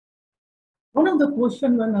One of the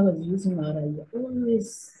questions when I was using RIE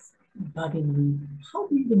always bugging me. How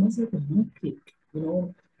do you measure the leak rate?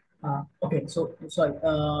 Okay, so sorry.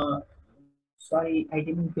 Sorry, I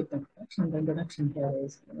didn't get the introduction. The introduction here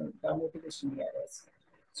is the motivation here is.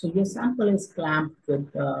 So your sample is clamped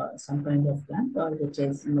with some kind of clamp, which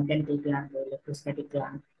is mechanical clamp or electrostatic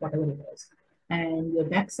clamp, whatever it is. And your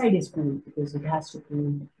backside is cooled because it has to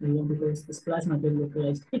cool, because this plasma will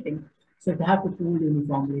localized heating. So it have to cool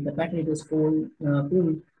uniformly. The better it is cooled,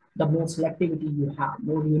 the more selectivity you have,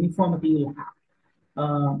 more uniformity you have.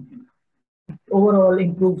 Overall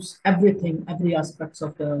improves everything, every aspects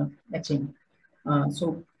of the etching.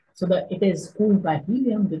 So that it is cooled by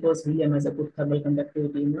helium because helium has a good thermal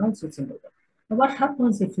conductivity and also it's in the water. Now what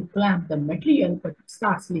happens if you clamp the material but it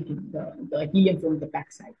starts leaking the helium from the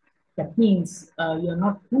backside? That means you're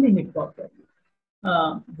not cooling it properly,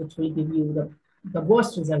 which will give you the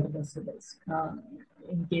worst result possible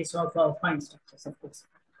in case of fine structures, of course.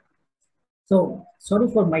 So sorry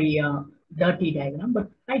for my dirty diagram,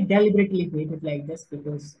 but I deliberately made it like this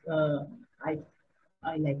because I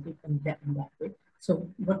like it in that way. So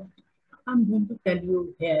what I'm going to tell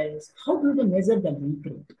you here is how do they measure the leak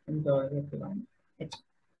rate in the reactive ion etching?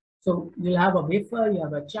 So you'll have a wafer, you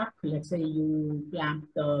have a chuck. Let's say you clamp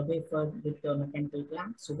the wafer with the mechanical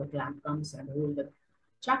clamp. So the clamp comes and hold the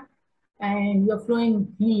chuck, and you're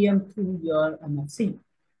flowing helium through your MFC.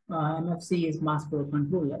 MFC is mass flow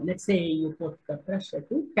controller. Let's say you put the pressure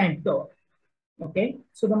to 10 torr. Okay,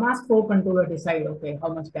 so the mass flow controller decide, okay, how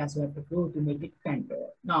much gas you have to flow to make it 10 torr.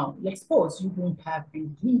 Now, let's suppose you don't have any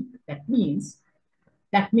leak. That means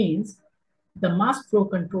the mass flow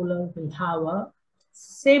controller will have a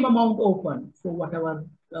same amount open for whatever,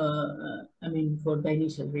 for the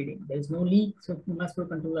initial reading. There is no leak, so the mass flow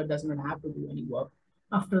controller does not have to do any work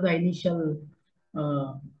after the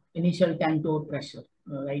uh, initial 10 torr pressure,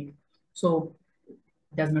 right? So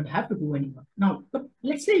it does not have to do any work. Now, but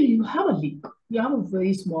let's say you have a leak, you have a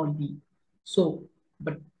very small leak. So,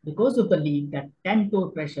 but because of the leak, that 10 torr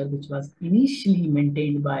pressure, which was initially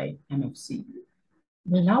maintained by MFC,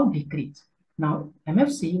 will now decrease. Now,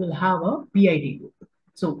 MFC will have a PID loop.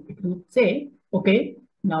 So it will say, okay,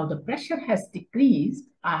 now the pressure has decreased.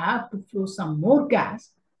 I have to flow some more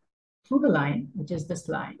gas through the line, which is this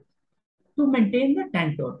line, to maintain the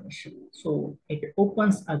 10 torr pressure. So it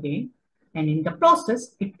opens again, and in the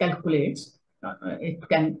process, it calculates, it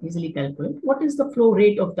can easily calculate what is the flow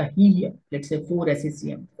rate of the helium, let's say 4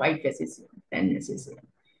 SECM, 5 SECM, 10 SECM,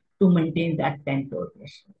 to maintain that 10 torr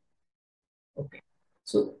pressure. Okay.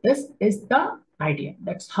 So this is the idea.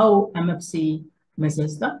 That's how MFC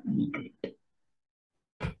measures the leak rate.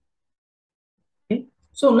 Okay.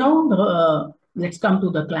 So now let's come to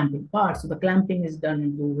the clamping part. So the clamping is done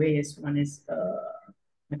in two ways. One is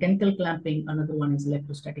mechanical clamping. Another one is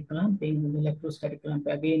electrostatic clamping. And electrostatic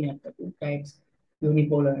clamping, again, you have the two types,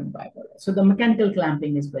 unipolar and bipolar. So the mechanical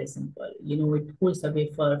clamping is very simple. It pulls the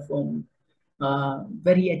wafer from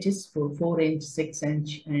very edges for 4-inch,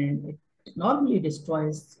 6-inch, and it normally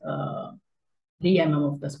destroys 3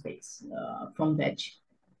 mm of the space from the edge.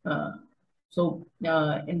 And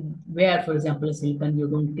where, for example, silicon, you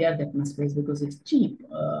don't care that much space because it's cheap.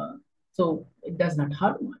 So it does not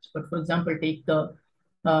hurt much. But for example, take the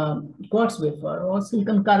quartz wafer or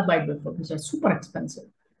silicon carbide wafer, which are super expensive.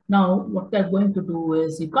 Now, what they're going to do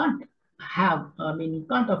is you can't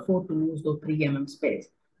afford to lose those 3 mm space.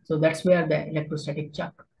 So that's where the electrostatic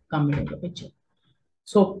chuck come into the picture.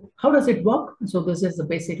 So how does it work? So this is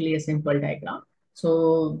basically a simple diagram.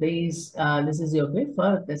 So this is your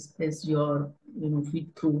wafer. This is your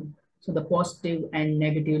feed through. So the positive and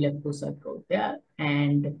negative electrodes are out there,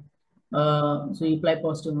 and so you apply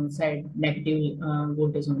positive on one side, negative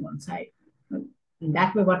voltage on one side. In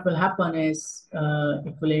that way, what will happen is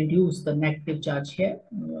it will induce the negative charge here,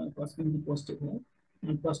 corresponding to positive here,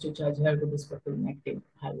 and positive charge here with respect to negative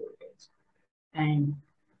high voltage. And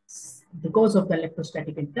because of the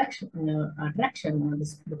electrostatic attraction,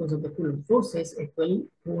 because of the Coulomb forces, it will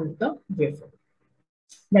hold the wafer.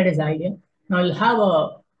 That is the idea. Now you'll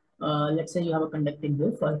have let's say you have a conducting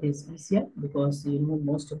wafer. It is easier because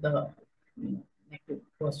most of the negative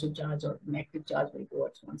positive charge or negative charge will go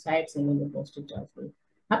towards one side, and then the positive charge will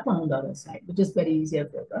happen on the other side, which is very easier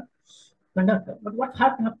for the conductor. But what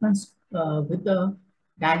happens with the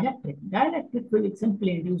dielectric? Dielectric will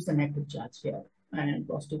simply induce the negative charge here and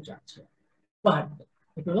positive charge here. But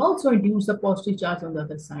it will also induce a positive charge on the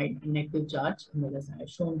other side and negative charge on the other side,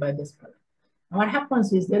 shown by this color. And what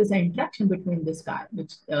happens is there is an interaction between this guy,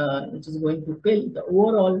 which is going to kill the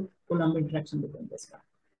overall Coulomb interaction between this guy.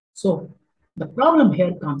 So the problem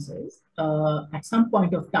here comes is at some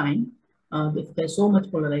point of time, If there's so much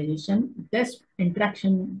polarization, this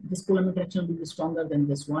Coulomb interaction will be stronger than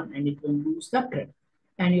this one, and it will lose the thread,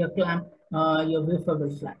 and your clamp, your wafer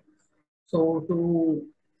will fly. So to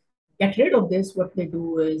get rid of this, what they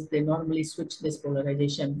do is they normally switch this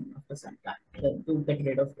polarization after some time to get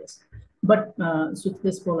rid of this. But switch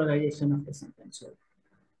this polarization after some time, so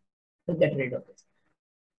to get rid of this.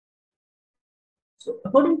 So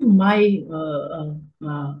according to my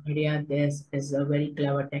idea, this is a very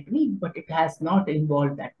clever technique, but it has not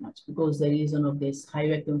involved that much because the reason of this high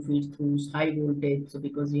vacuum feed throughs, high voltage, so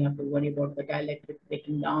because you have to worry about the dielectric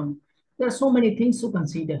breaking down. There are so many things to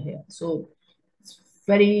consider here. So it's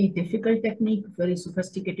very difficult technique, very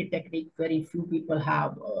sophisticated technique. Very few people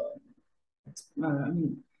have. I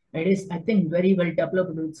mean, it is, I think, very well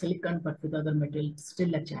developed with silicon, but with other materials, it's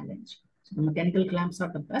still a challenge. So the mechanical clamps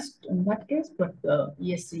are the best in that case, but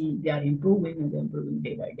ESC, they are improving and they're improving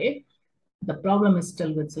day by day. The problem is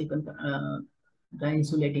still with silicon, the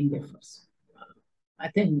insulating wafers. I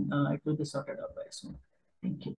think it will be sorted out very soon. Thank you.